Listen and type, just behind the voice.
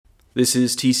This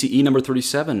is TCE number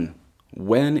 37.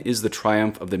 When is the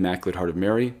triumph of the Immaculate Heart of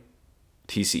Mary?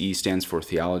 TCE stands for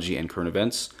Theology and Current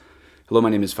Events. Hello, my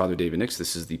name is Father David Nix.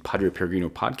 This is the Padre Peregrino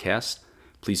podcast.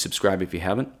 Please subscribe if you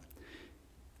haven't.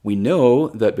 We know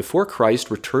that before Christ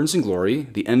returns in glory,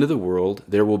 the end of the world,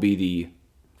 there will be the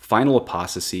final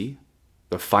apostasy,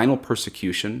 the final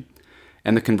persecution,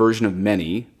 and the conversion of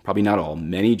many, probably not all,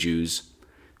 many Jews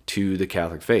to the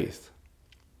Catholic faith.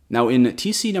 Now, in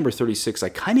TC number 36, I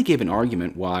kind of gave an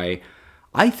argument why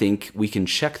I think we can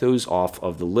check those off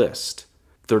of the list.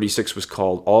 36 was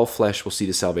called All Flesh Will See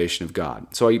the Salvation of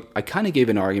God. So I kind of gave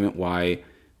an argument why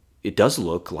it does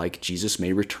look like Jesus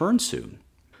may return soon.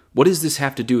 What does this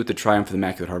have to do with the triumph of the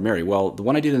Immaculate Heart of Mary? Well, the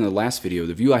one I did in the last video,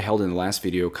 the view I held in the last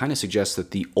video, kind of suggests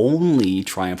that the only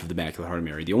triumph of the Immaculate Heart of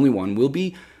Mary, the only one, will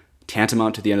be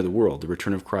tantamount to the end of the world, the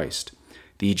return of Christ,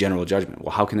 the general judgment.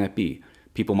 Well, how can that be?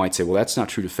 People might say, well, that's not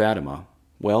true to Fatima.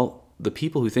 Well, the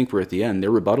people who think we're at the end,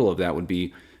 their rebuttal of that would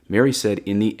be, Mary said,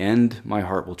 in the end, my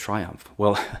heart will triumph.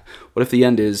 Well, what if the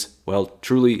end is, well,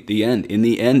 truly the end? In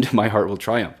the end, my heart will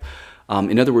triumph.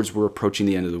 In other words, we're approaching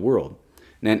the end of the world.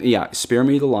 And yeah, spare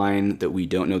me the line that we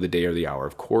don't know the day or the hour.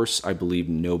 Of course, I believe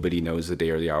nobody knows the day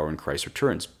or the hour when Christ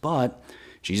returns. But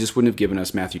Jesus wouldn't have given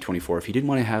us Matthew 24 if he didn't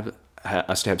want to have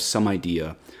us to have some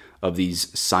idea of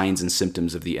these signs and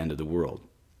symptoms of the end of the world.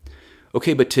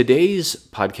 Okay, but today's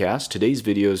podcast, today's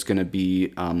video is going to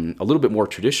be a little bit more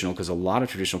traditional because a lot of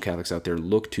traditional Catholics out there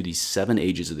look to the 7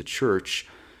 ages of the Church,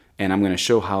 and I'm going to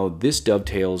show how this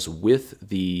dovetails with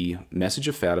the message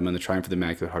of Fatima and the triumph of the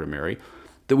Immaculate Heart of Mary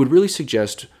that would really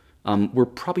suggest we're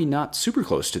probably not super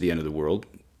close to the end of the world,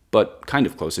 but kind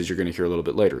of close, as you're going to hear a little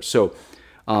bit later. So,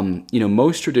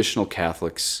 most traditional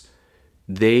Catholics,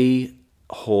 they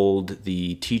hold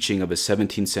the teaching of a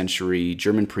 17th century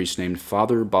German priest named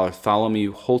Father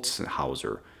Bartholomew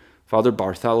Holzhauser. Father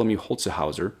Bartholomew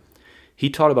Holzhauser, he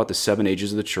taught about the 7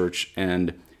 ages of the Church,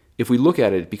 and if we look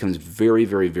at it, it becomes very,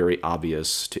 very, very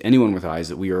obvious to anyone with eyes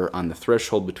that we are on the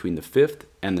threshold between the 5th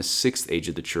and the 6th age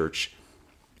of the Church,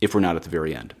 if we're not at the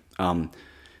very end.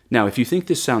 Now, if you think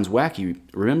this sounds wacky,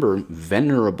 remember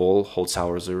Venerable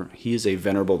Holzhauser, he is a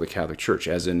venerable of the Catholic Church,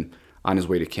 as in on his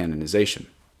way to canonization.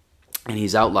 And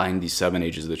he's outlined these 7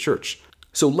 ages of the Church.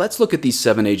 So let's look at these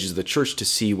 7 ages of the Church to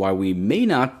see why we may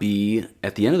not be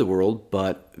at the end of the world,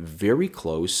 but very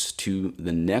close to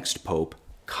the next Pope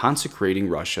consecrating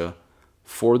Russia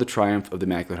for the triumph of the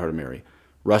Immaculate Heart of Mary.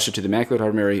 Russia to the Immaculate Heart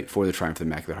of Mary for the triumph of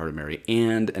the Immaculate Heart of Mary,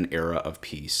 and an era of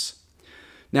peace.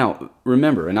 Now,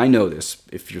 remember, and I know this,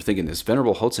 if you're thinking this,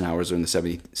 Venerable Holzhauser in the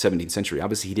 17th century,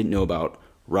 obviously he didn't know about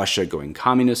Russia going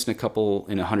communist in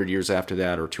 100 years after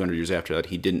that, or 200 years after that.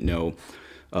 He didn't know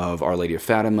of Our Lady of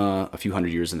Fatima a few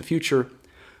hundred years in the future.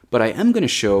 But I am going to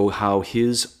show how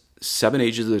his 7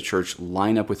 ages of the Church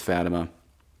line up with Fatima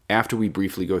after we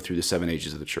briefly go through the 7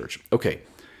 ages of the Church. Okay,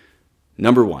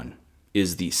 number 1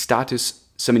 is the status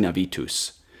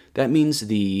seminavitus. That means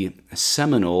the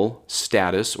seminal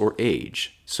status or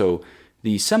age. So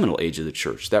the seminal age of the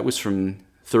Church, that was from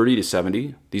 30 to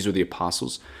 70. These were the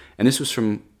apostles. And this was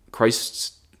from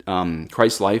Christ's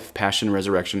life, passion, and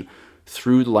resurrection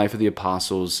through the life of the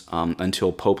apostles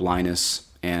until Pope Linus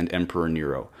and Emperor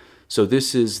Nero. So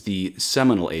this is the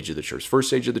seminal age of the Church.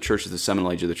 First age of the Church is the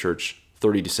seminal age of the Church,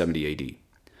 30 to 70 AD.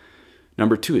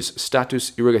 Number 2 is status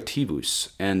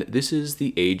irrogativus, and this is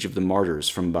the age of the martyrs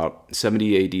from about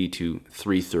 70 AD to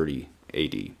 330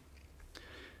 AD.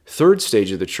 Third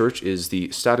stage of the Church is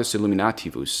the status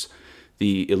illuminativus,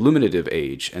 the illuminative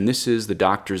age, and this is the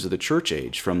doctors of the Church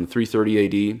age from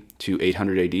 330 AD to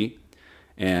 800 AD,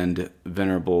 and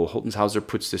Venerable Holzhauser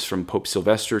puts this from Pope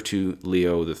Sylvester to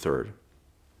Leo III.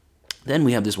 Then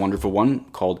we have this wonderful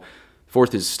one called,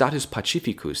 fourth is status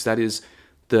pacificus, that is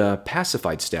the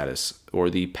pacified status, or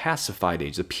the pacified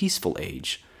age, the peaceful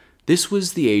age. This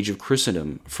was the age of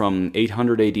Christendom from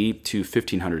 800 AD to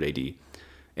 1500 AD.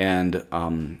 And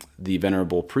the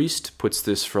Venerable Priest puts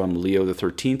this from Leo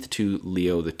XIII to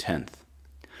Leo X.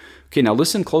 Okay, now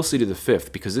listen closely to the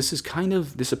 5th, because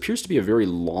this appears to be a very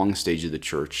long stage of the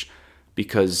Church,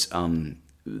 because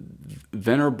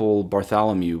Venerable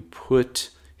Bartholomew put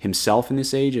himself in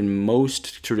this age, and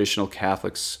most traditional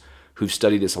Catholics who've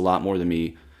studied this a lot more than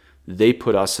me, they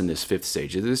put us in this 5th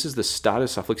stage. This is the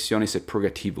status afflictionis et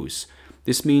purgativus.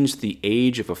 This means the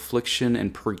age of affliction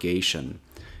and purgation.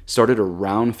 Started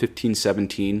around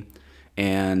 1517,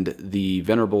 and the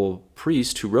Venerable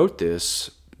Priest who wrote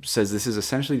this says this is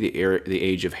essentially the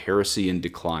age of heresy and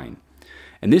decline.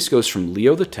 And this goes from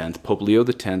Leo X, Pope Leo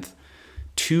X,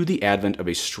 to the advent of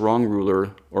a strong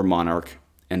ruler or monarch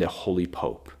and a holy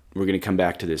pope. We're going to come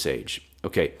back to this age.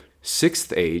 Okay,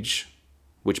 6th age,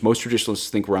 which most traditionalists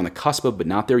think we're on the cusp of, but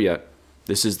not there yet.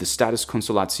 This is the status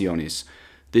consolationis.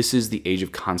 This is the age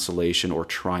of consolation or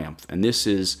triumph. And this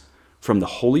is from the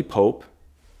Holy Pope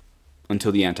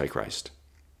until the Antichrist.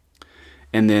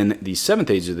 And then the seventh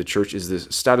age of the church is the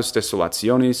status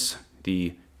desolationis,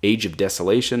 the age of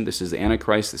desolation. This is the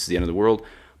Antichrist. This is the end of the world.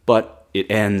 But it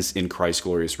ends in Christ's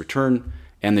glorious return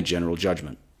and the general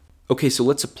judgment. Okay, so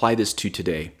let's apply this to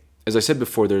today. As I said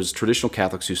before, there's traditional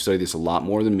Catholics who study this a lot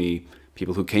more than me,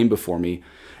 people who came before me,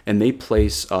 and they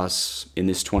place us in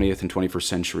this 20th and 21st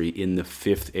century in the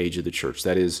fifth age of the church.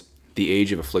 That is the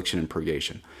age of affliction and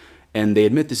purgation. And they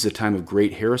admit this is a time of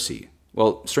great heresy.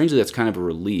 Well, strangely, that's kind of a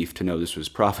relief to know this was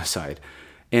prophesied.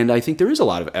 And I think there is a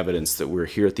lot of evidence that we're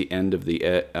here at the end of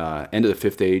the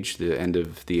fifth age, the end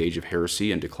of the age of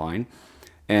heresy and decline.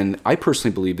 And I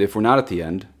personally believe that if we're not at the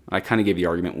end, I kind of gave the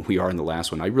argument when we are in the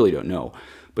last one, I really don't know.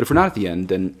 But if we're not at the end,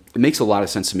 then it makes a lot of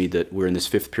sense to me that we're in this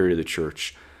fifth period of the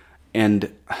church.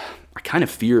 And I kind of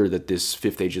fear that this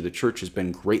fifth age of the church has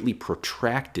been greatly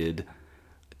protracted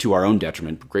to our own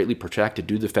detriment, greatly protracted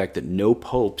due to the fact that no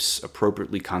popes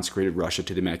appropriately consecrated Russia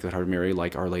to the Immaculate Heart of Mary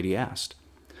like Our Lady asked.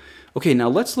 Okay, now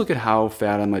let's look at how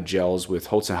Fatima gels with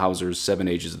Holzenhauser's Seven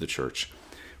Ages of the Church.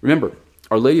 Remember,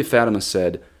 Our Lady of Fatima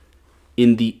said,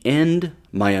 "In the end,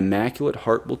 my Immaculate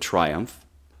Heart will triumph.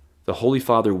 The Holy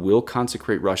Father will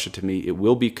consecrate Russia to me. It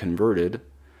will be converted,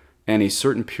 and a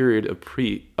certain period of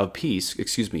peace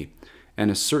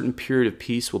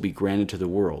will be granted to the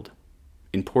world.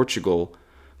 In Portugal,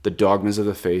 the dogmas of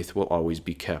the faith will always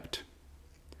be kept."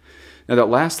 Now, that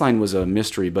last line was a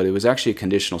mystery, but it was actually a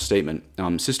conditional statement.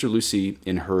 Sister Lucy,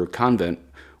 in her convent,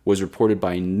 was reported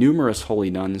by numerous holy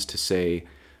nuns to say,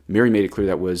 Mary made it clear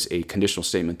that was a conditional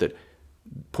statement, that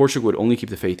Portugal would only keep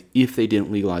the faith if they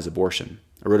didn't legalize abortion.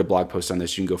 I wrote a blog post on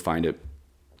this. You can go find it.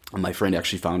 My friend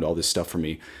actually found all this stuff for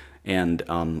me, and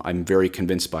I'm very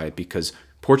convinced by it because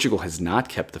Portugal has not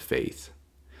kept the faith.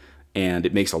 And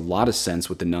it makes a lot of sense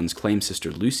what the nuns claim.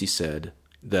 Sister Lucy said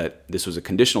that this was a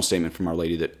conditional statement from Our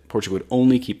Lady that Portugal would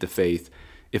only keep the faith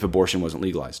if abortion wasn't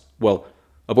legalized. Well,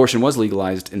 abortion was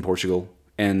legalized in Portugal,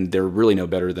 and they're really no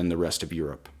better than the rest of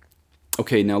Europe.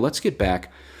 Okay, now let's get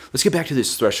back to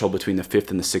this threshold between the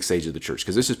fifth and the sixth age of the church,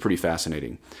 because this is pretty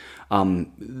fascinating.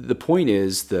 The point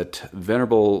is that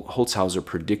Venerable Holzhauser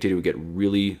predicted it would get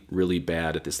really, really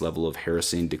bad at this level of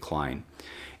heresy and decline.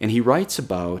 And he writes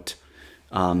about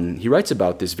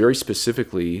this very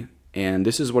specifically, and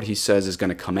this is what he says is going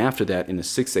to come after that in the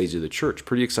sixth age of the church.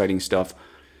 Pretty exciting stuff.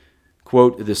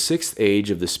 Quote, "The sixth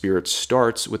age of the Spirit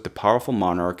starts with the powerful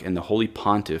monarch and the holy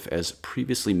pontiff, as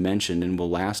previously mentioned, and will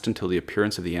last until the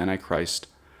appearance of the Antichrist.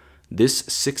 This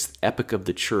sixth epoch of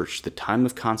the church, the time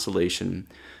of consolation,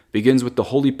 begins with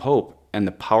the holy pope and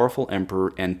the powerful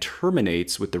emperor and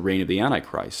terminates with the reign of the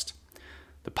Antichrist.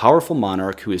 The powerful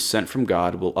monarch who is sent from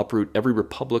God will uproot every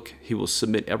republic. He will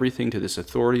submit everything to this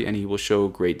authority, and he will show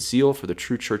great zeal for the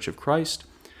true church of Christ.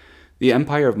 The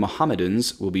empire of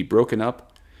Mohammedans will be broken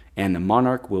up, and the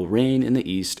monarch will reign in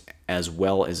the east as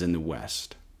well as in the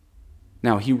west."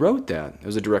 Now, he wrote that. It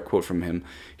was a direct quote from him.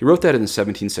 He wrote that in the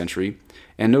 17th century,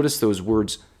 and notice those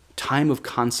words, time of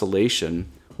consolation.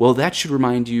 Well, that should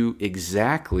remind you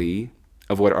exactly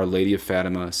of what Our Lady of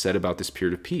Fatima said about this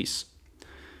period of peace.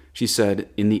 She said,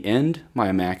 "In the end, my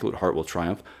Immaculate Heart will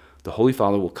triumph. The Holy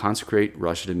Father will consecrate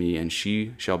Russia to me, and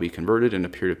she shall be converted, and a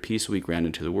period of peace will be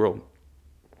granted to the world."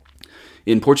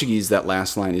 In Portuguese, that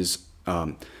last line is,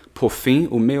 "Por fim,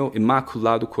 o meu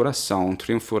imaculado coração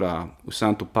triunfará. O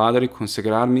Santo Padre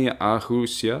consagrar-me à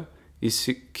Rússia,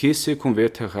 que se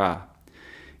converterá.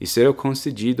 E será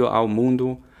concedido ao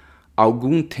mundo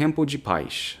algum tempo de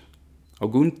paz."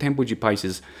 Algum tempo de paz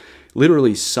is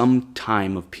literally some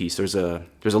time of peace. There's a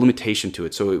limitation to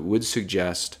it, so it would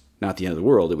suggest not the end of the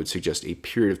world. It would suggest a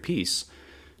period of peace,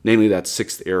 namely that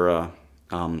sixth era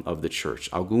of the church.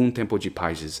 Algum tempo de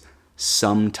paz is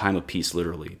some time of peace,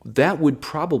 literally. That would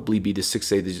probably be the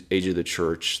sixth age of the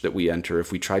church that we enter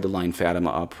if we tried to line Fatima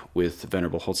up with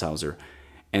Venerable Holzhauser.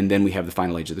 And then we have the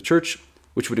final age of the church,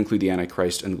 which would include the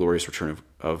Antichrist and the glorious return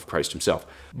of Christ himself.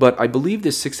 But I believe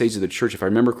this sixth age of the church, if I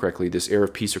remember correctly, this era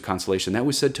of peace or consolation, that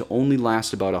was said to only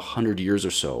last about 100 years or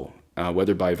so,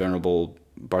 whether by Venerable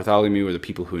Bartholomew or the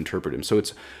people who interpret him. So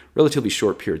it's a relatively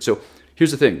short period. So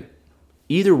here's the thing.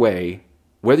 Either way,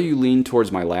 whether you lean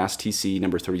towards my last TC,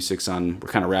 number 36, we're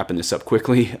kind of wrapping this up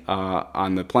quickly,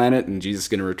 on the planet, and Jesus is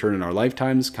going to return in our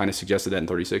lifetimes, kind of suggested that in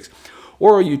 36,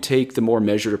 or you take the more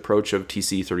measured approach of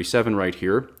TC 37 right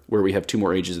here, where we have two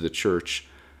more ages of the church.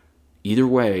 Either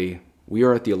way, we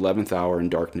are at the 11th hour in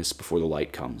darkness before the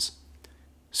light comes.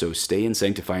 So stay in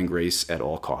sanctifying grace at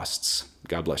all costs.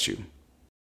 God bless you.